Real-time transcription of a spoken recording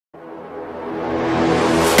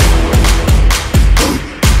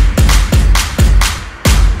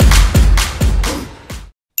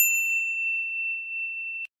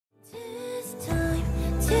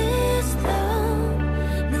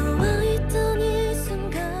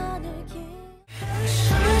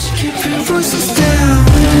so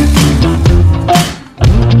still.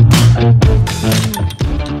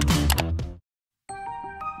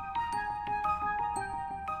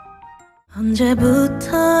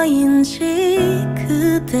 언제부터인지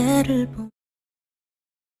그대를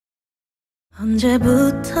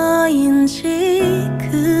언제부터인지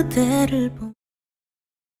그대를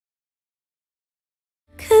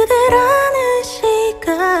그대라는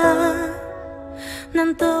시간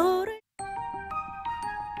난 떠오를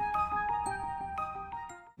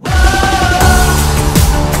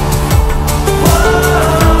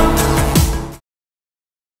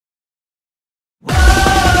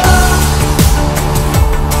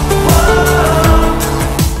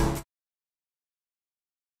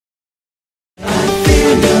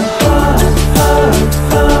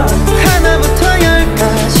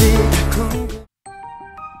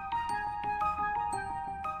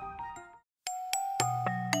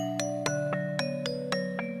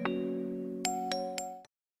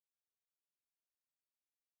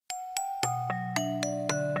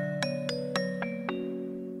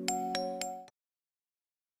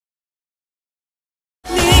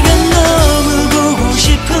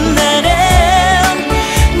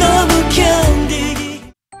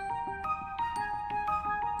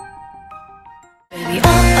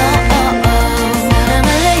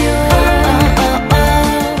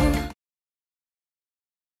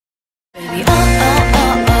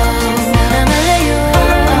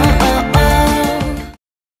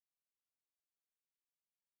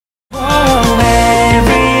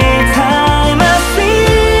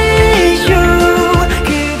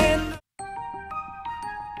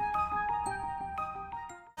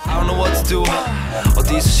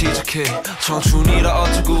어디서 시작해 청춘이라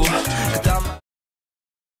어쩌고 그다음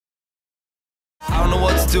I don't know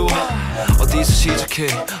what to do 어디서 시작해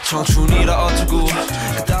청춘이라 어쩌고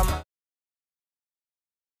그다음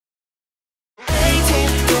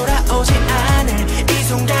돌아오지 않을 이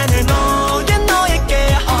순간을 모든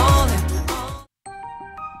너에게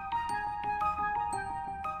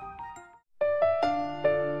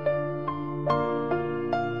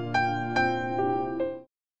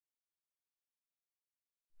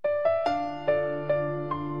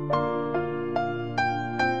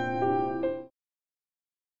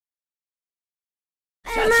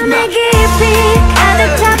내 깊이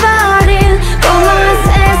가득 차버린 공허한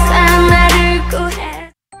세상 나를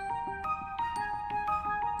구해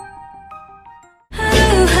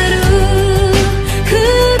하루하루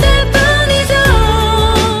그대뿐이죠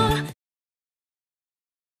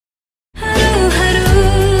하루하루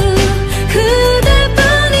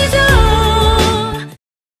그대뿐이죠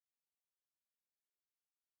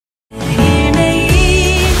매일매일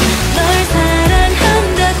널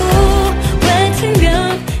사랑한다고 외치며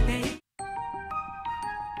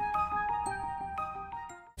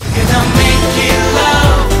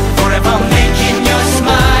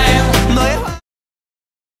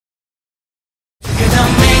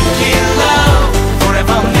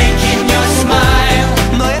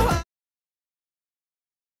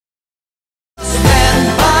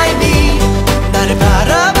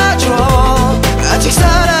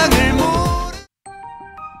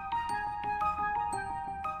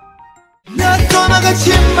난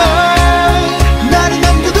떠나가지만 나를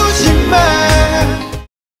남겨두지만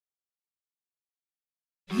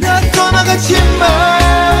난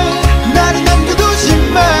떠나가지만 나를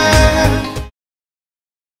남겨두지만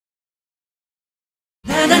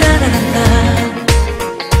나나나나나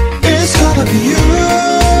It's gonna be you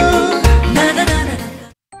나나나나나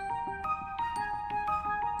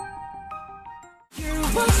You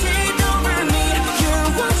want it over me You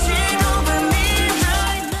want it over me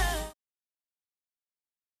right now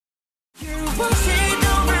You want it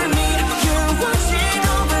over me You want it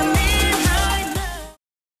over me right now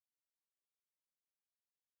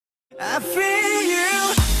I feel you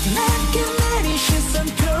낮게 내린 시선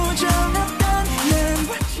표정 없던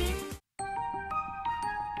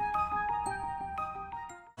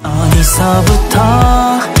어디서부터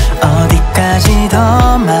어디까지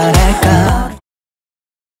더 말할까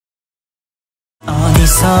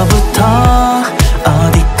어디서부터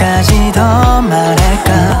어디까지 더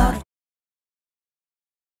말할까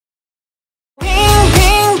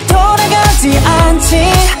빙빙 돌아가지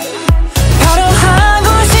않지 바로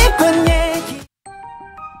하고 싶은 얘기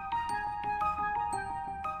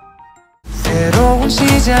새로운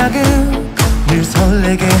시작은 늘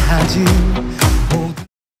설레게 하지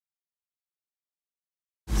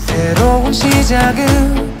새로운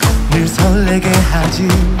시작은 늘 설레게 하지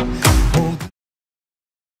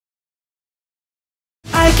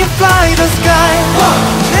I can fly the sky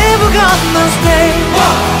Never got no stay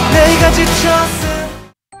내가 지쳤어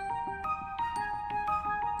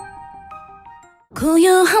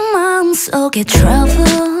고요한 마음속에 trouble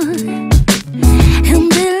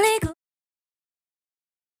흔들리고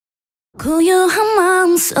고요한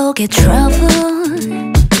마음속에 trouble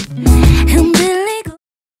흔들리고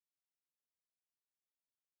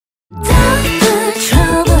Double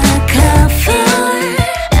trouble cover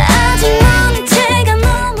아직 너는 제가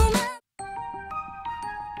너무 많아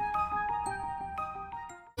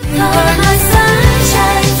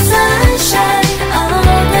Sunshine, sunshine all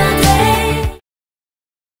the day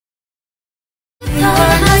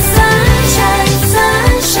Sunshine,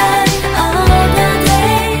 sunshine all the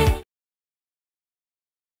day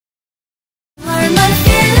You're my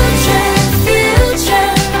future,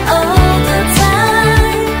 future all the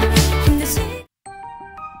time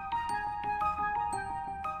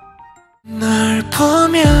널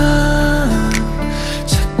보면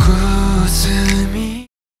자꾸 웃음이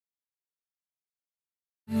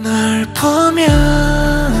널 보면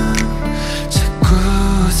자꾸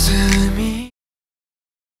웃음이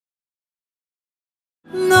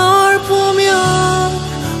널 보면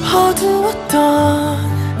어두웠던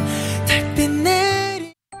달빛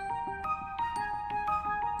내리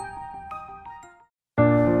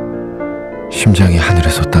심장이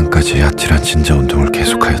하늘에서 땅까지 아찔한 진자 운동을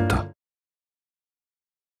계속하였다.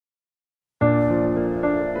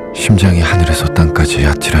 심장이 하늘에서 땅까지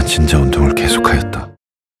아찔한 진자 운동을 계속하였다.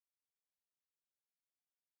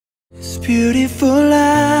 It's beautiful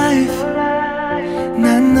life.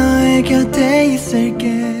 난 너의 곁에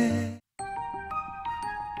있을게.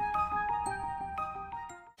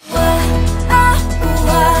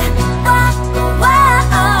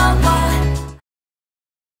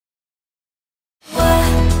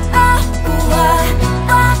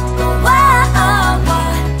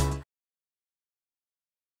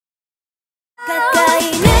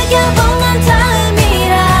 가까이 느껴보는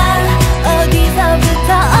처음이라 어디서부터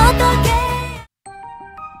어떻게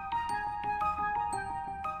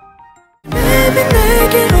Baby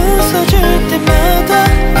내게 웃어줄 때마다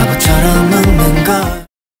바보처럼 웃는 걸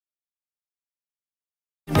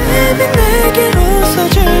Baby 내게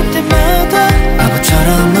웃어줄 때마다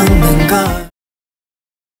바보처럼 웃는 걸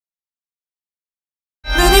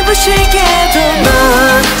눈이 부시게도 넌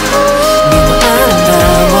너무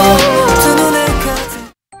아름다워 두 눈에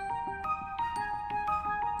같은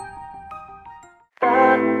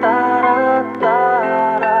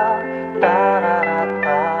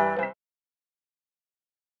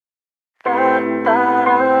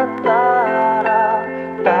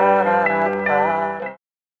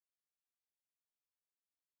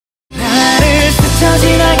나를 스쳐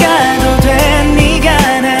지나가도 돼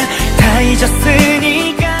네가 날 다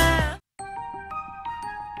잊었으니까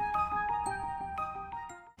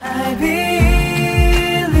I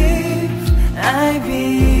believe I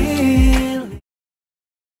believe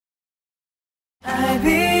I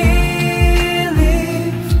believe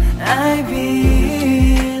I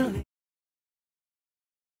believe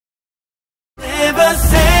Never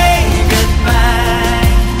say goodbye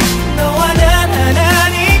너와 난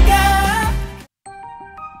하나니까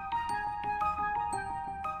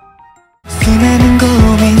수많은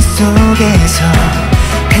고민 속에서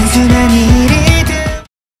단순한 일이든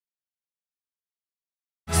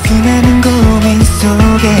수많은 고민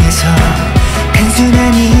속에서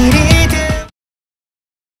단순한 일이든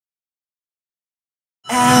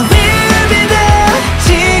I will be there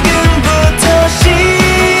지금부터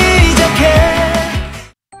시작해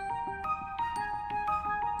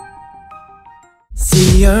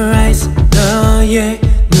See your eyes 너의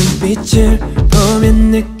눈빛을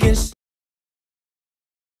보면 느낄 수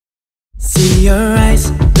See your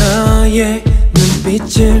eyes 너의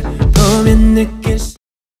눈빛을 보면 느낄 수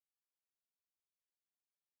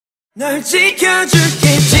널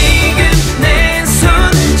지켜줄게 지금 내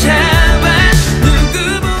손을 잡아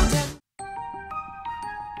누구보다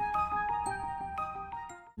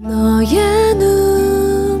너의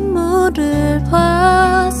눈물을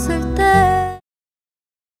봤을 때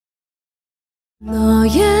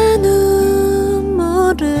너의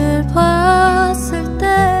눈물을 봤을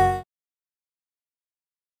때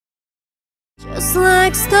Just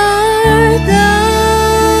like stardust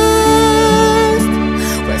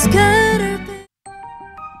was gonna be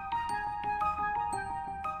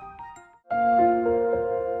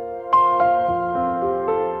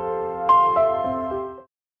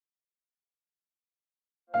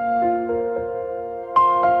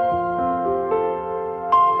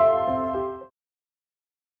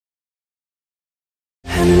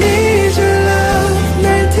I need your love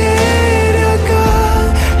날 데려가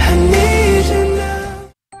I need your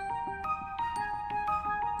love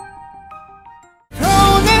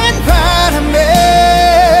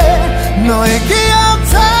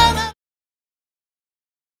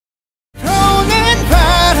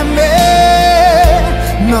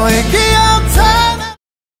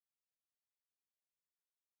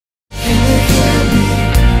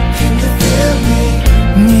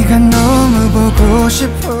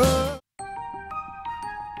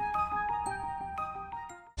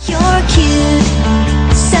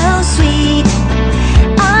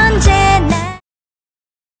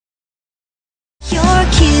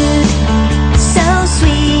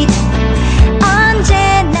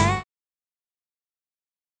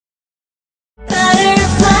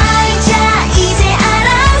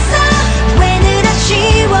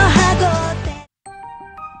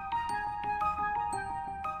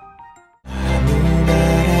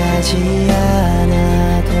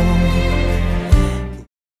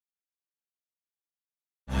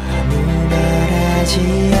하지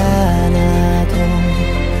않아도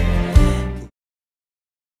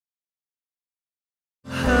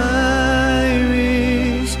I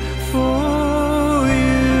wish for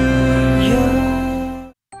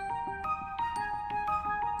you.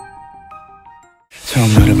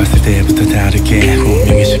 처음 너를 봤을 때부터 다르게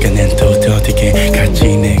운명의 시간엔 또 어디게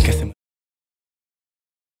갈지 내 가슴.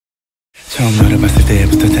 처음 너를 봤을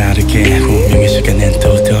때부터 다르게 운명의 시간엔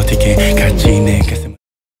또 어디게 갈지 내 가슴.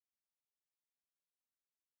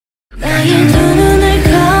 나의 두 눈을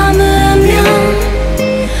감으면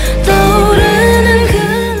떠오르는 그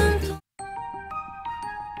눈동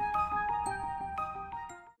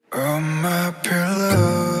Oh my pillow,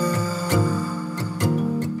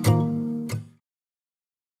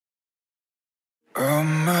 oh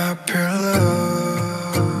my pillow.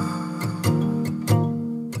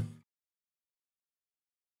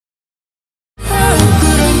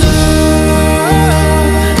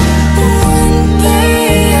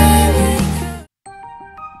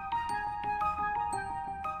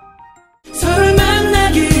 서로를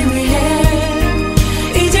만나기 위해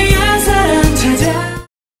이제야 사랑 찾아.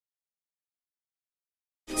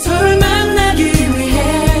 서로를 만나기 위해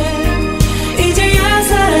이제야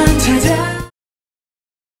사랑 찾아.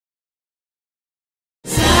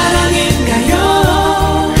 사랑인가요?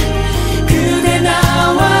 그대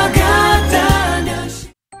나와 같다면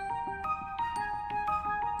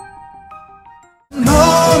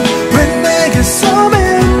넌 왜 내게서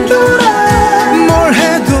맴돌아 뭘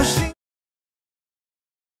해도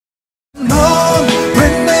넌 왜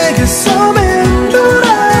내게서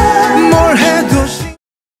맴돌아 뭘 해도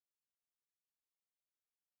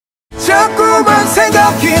자꾸만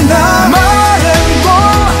생각이 나. 말은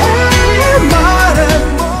뭐해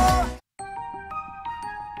말은 뭐.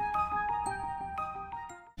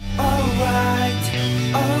 Alright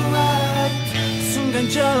alright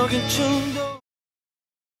순간적인 충동.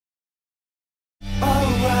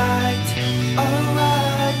 Alright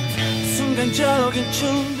alright 순간적인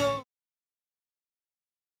충동.